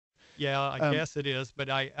Yeah, I guess it is, but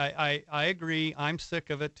I agree. I'm sick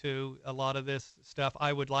of it too. A lot of this stuff.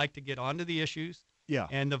 I would like to get onto the issues, Yeah,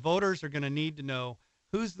 and the voters are going to need to know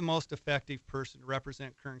who's the most effective person to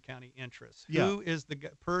represent Kern County interests. yeah, Who is the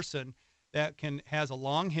person that has a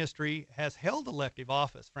long history, has held elective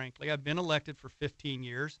office. Frankly, I've been elected for 15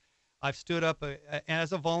 years. I've stood up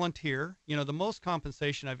as a volunteer. You know, the most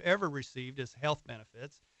compensation I've ever received is health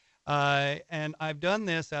benefits, and I've done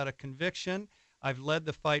this out of conviction. I've led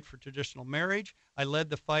the fight for traditional marriage. I led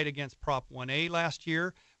the fight against Prop 1A last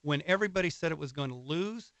year when everybody said it was going to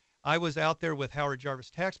lose. I was out there with Howard Jarvis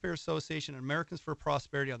Taxpayer Association and Americans for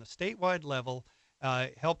Prosperity on the statewide level,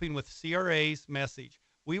 helping with CRA's message.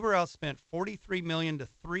 We were outspent $43 million to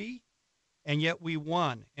 3, and yet we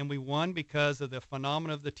won. And we won because of the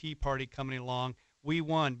phenomenon of the Tea Party coming along. We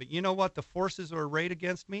won. But you know what? The forces were arrayed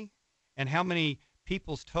against me, and how many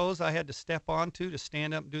people's toes I had to step onto to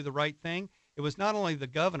stand up and do the right thing. It was not only the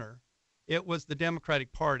governor, it was the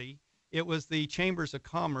Democratic Party, it was the Chambers of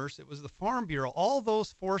Commerce, it was the Farm Bureau. All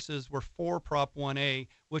those forces were for Prop 1A,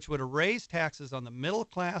 which would have raised taxes on the middle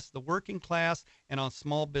class, the working class, and on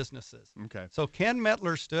small businesses. okay. So Ken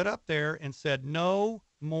Mettler stood up there and said, no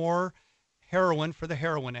more heroin for the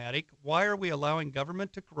heroin addict. Why are we allowing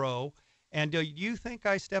government to grow? And do you think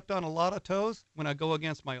I stepped on a lot of toes when I go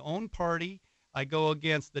against my own party? I go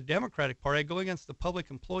against the Democratic Party. I go against the public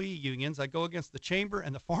employee unions. I go against the Chamber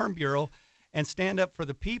and the Farm Bureau and stand up for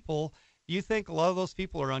the people. Do you think a lot of those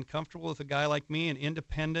people are uncomfortable with a guy like me, an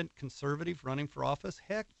independent conservative running for office?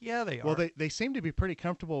 Heck yeah, they are. Well, they seem to be pretty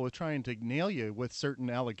comfortable with trying to nail you with certain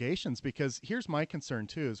allegations, because here's my concern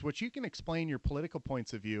too, is what you can explain your political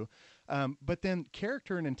points of view, but then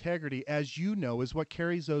character and integrity, as you know, is what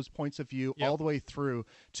carries those points of view all the way through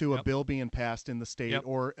to a bill being passed in the state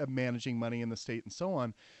or managing money in the state and so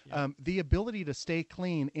on. The ability to stay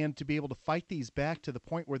clean and to be able to fight these back to the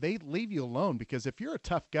point where they leave you alone, because if you're a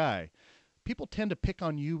tough guy, people tend to pick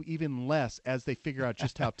on you even less as they figure out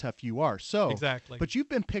just how tough you are. So, exactly. But you've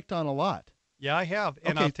been picked on a lot. Yeah, I have.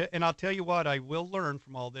 And, okay. I'll tell you what, I will learn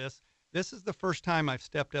from all this. This is the first time I've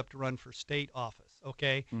stepped up to run for state office.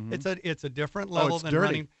 Okay, it's a different level than dirty.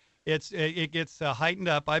 running. It gets heightened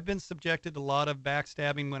up. I've been subjected to a lot of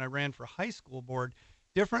backstabbing when I ran for high school board.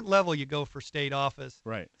 Different level you go for state office.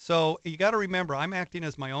 Right. So you got to remember, I'm acting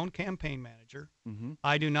as my own campaign manager.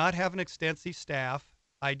 I do not have an extensive staff.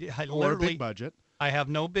 I or a big budget. I have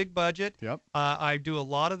no big budget. Yep. I do a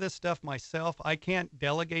lot of this stuff myself. I can't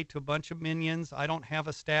delegate to a bunch of minions. I don't have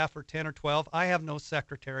a staff or 10 or 12. I have no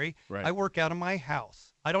secretary. Right. I work out of my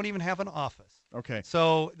house. I don't even have an office. Okay.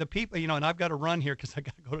 So the people, and I've got to run here because I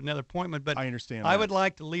got to go to another appointment, but I understand. I would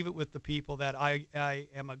like to leave it with the people that I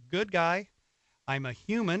am a good guy. I'm a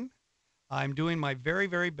human. I'm doing my very,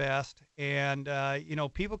 very best. And,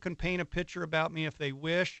 people can paint a picture about me if they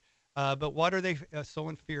wish. But what are they so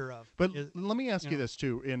in fear of? But let me ask you this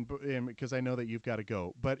too, because I know that you've got to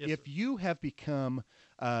go. But Yes, if sir. you have become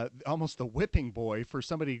almost the whipping boy for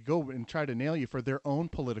somebody to go and try to nail you for their own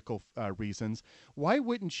political reasons, why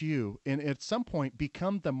wouldn't you, and at some point,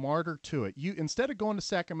 become the martyr to it? You, instead of going to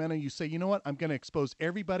Sacramento, you say, you know what, I'm going to expose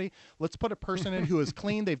everybody. Let's put a person in who is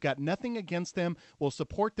clean. They've got nothing against them. We'll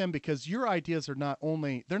support them because your ideas are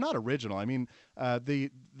they're not original. I mean,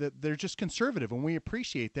 they're just conservative, and we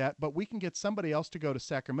appreciate that. But we can get somebody else to go to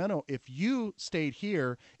Sacramento. If you stayed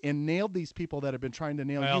here and nailed these people that have been trying to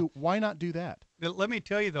nail you, why not do that? Let me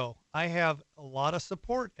tell you, though, I have a lot of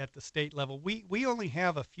support at the state level. We only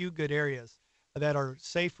have a few good areas that are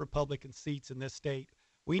safe Republican seats in this state.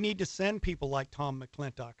 We need to send people like Tom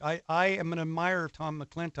McClintock. I am an admirer of Tom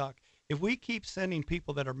McClintock. If we keep sending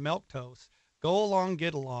people that are milquetoast, go along,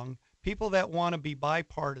 get along, people that want to be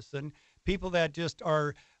bipartisan, people that just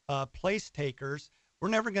are place takers, we're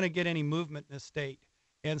never going to get any movement in this state.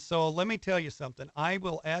 And so let me tell you something. I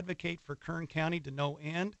will advocate for Kern County to no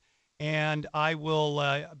end, and I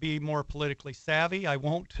will be more politically savvy. I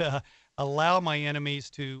won't allow my enemies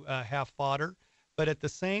to have fodder. But at the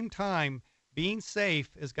same time, being safe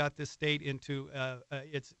has got this state into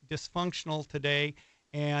it's dysfunctional today.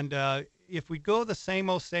 And if we go the same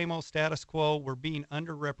old status quo, we're being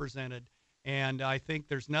underrepresented. And I think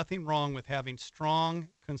there's nothing wrong with having strong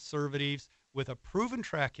conservatives with a proven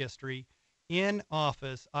track history in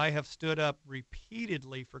office. I have stood up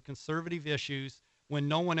repeatedly for conservative issues when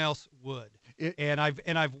no one else would. And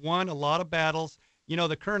I've won a lot of battles.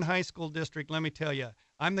 The Kern High School District, let me tell you,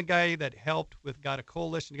 I'm the guy that got a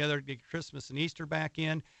coalition together to get Christmas and Easter back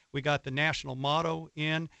in. We got the national motto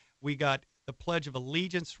in. We got the Pledge of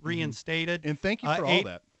Allegiance reinstated. And thank you for all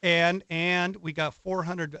that. And we got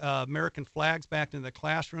 400 American flags back into the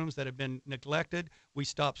classrooms that have been neglected. We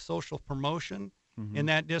stopped social promotion. in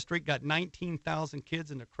that district. Got 19,000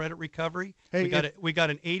 kids into credit recovery. Hey, we got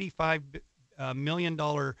an $85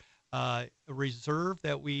 million reserve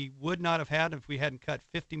that we would not have had if we hadn't cut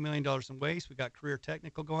 $50 million in waste. We got career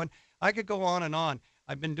technical going. I could go on and on.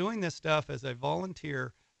 I've been doing this stuff as a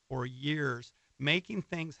volunteer for years, making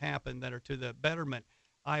things happen that are to the betterment.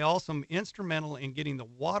 I also am instrumental in getting the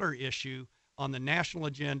water issue on the national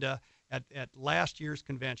agenda at last year's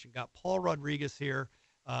convention. Got Paul Rodriguez here.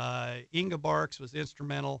 Inga Barks was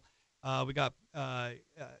instrumental. We got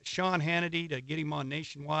Sean Hannity to get him on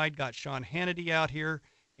nationwide. Got Sean Hannity out here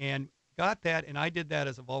and got that. And I did that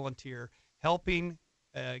as a volunteer, helping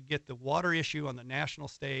get the water issue on the national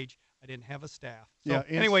stage. I didn't have a staff. So Yeah,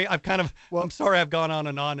 anyway, I'm sorry I've gone on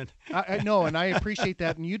and on. And I know, and I appreciate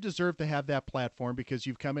that, and you deserve to have that platform because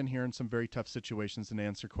you've come in here in some very tough situations and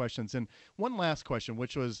answer questions. And one last question,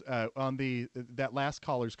 which was on that last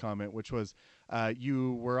caller's comment, which was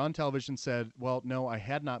you were on television, said, well, no, I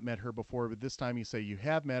had not met her before, but this time you say you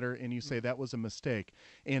have met her, and you say that was a mistake.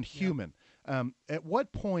 And human. At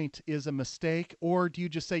what point is a mistake, or do you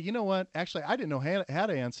just say, you know what, actually, I didn't know how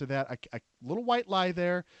to answer that. A little white lie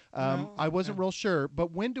there. No, I wasn't real sure.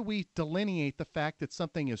 But when do we delineate the fact that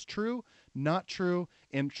something is true, not true,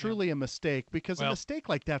 and truly a mistake? Because a mistake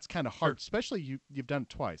like that's kind of hard, especially you've done it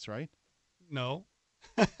twice, right? No.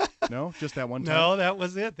 No, just that one time? No, that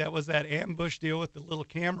was it. That was that ambush deal with the little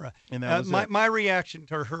camera. And that was my reaction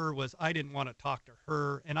to her was I didn't want to talk to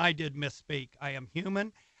her, and I did misspeak. I am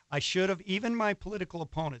human. I should have, even my political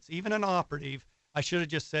opponents, even an operative, I should have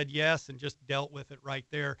just said yes and just dealt with it right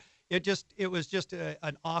there. It was just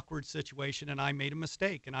an awkward situation, and I made a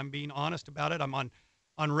mistake, and I'm being honest about it. I'm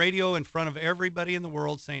on radio in front of everybody in the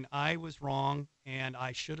world saying I was wrong, and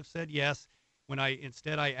I should have said yes when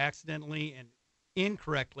instead I accidentally and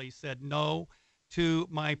incorrectly said no to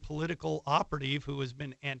my political operative who has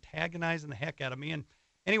been antagonizing the heck out of me. And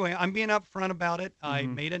anyway, I'm being upfront about it. I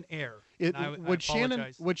made an error. I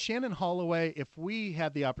apologize. Would Shannon Holloway, if we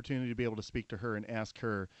had the opportunity to be able to speak to her and ask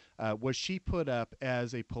her, was she put up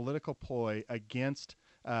as a political ploy against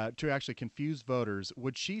to actually confuse voters?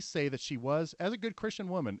 Would she say that she was, as a good Christian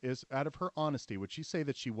woman, is out of her honesty, would she say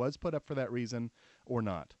that she was put up for that reason or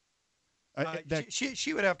not?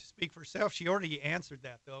 She would have to speak for herself. She already answered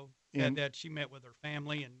that, though, that she met with her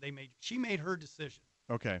family and she made her decision.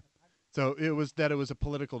 Okay. So it was a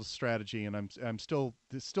political strategy, and I'm still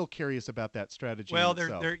curious about that strategy. Well,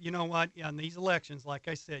 there, you know what? On these elections, like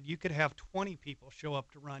I said, you could have 20 people show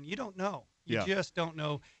up to run. You don't know. You just don't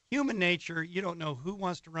know. Human nature. You don't know who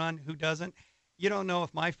wants to run, who doesn't. You don't know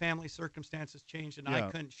if my family circumstances changed and I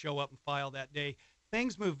couldn't show up and file that day.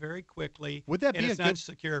 Things move very quickly. Would that be it's not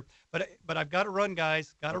secure? But I've got to run,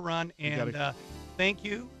 guys. Got to run. And thank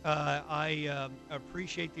you. I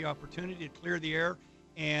appreciate the opportunity to clear the air.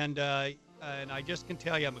 And I just can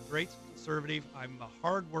tell you, I'm a great conservative. I'm a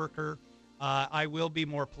hard worker. I will be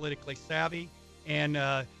more politically savvy, and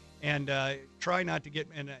try not to get.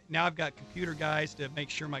 And now I've got computer guys to make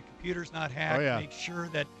sure my computer's not hacked. Oh, yeah. Make sure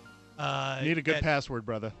that. Need a good password,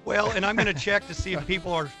 brother. Well, and I'm going to check to see if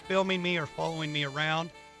people are filming me or following me around.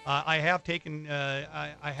 I have taken.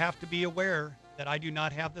 I have to be aware that I do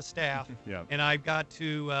not have the staff. And I've got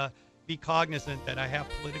to. Be cognizant that I have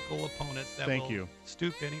political opponents that will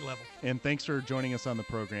stoop to any level. And thanks for joining us on the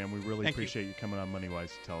program. We really appreciate you coming on Moneywise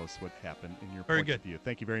to tell us what happened in your point of view.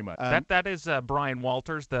 Thank you very much. That is Brian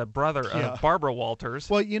Walters, the brother of Barbara Walters.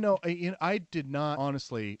 Well, I did not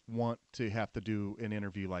honestly want to have to do an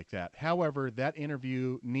interview like that. However, that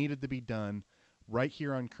interview needed to be done right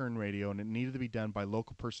here on KERN Radio, and it needed to be done by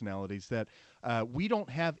local personalities that we don't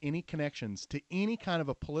have any connections to any kind of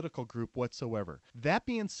a political group whatsoever. That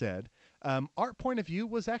being said, our point of view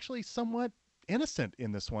was actually somewhat innocent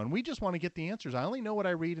in this one. We just want to get the answers. I only know what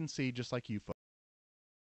I read and see, just like you folks.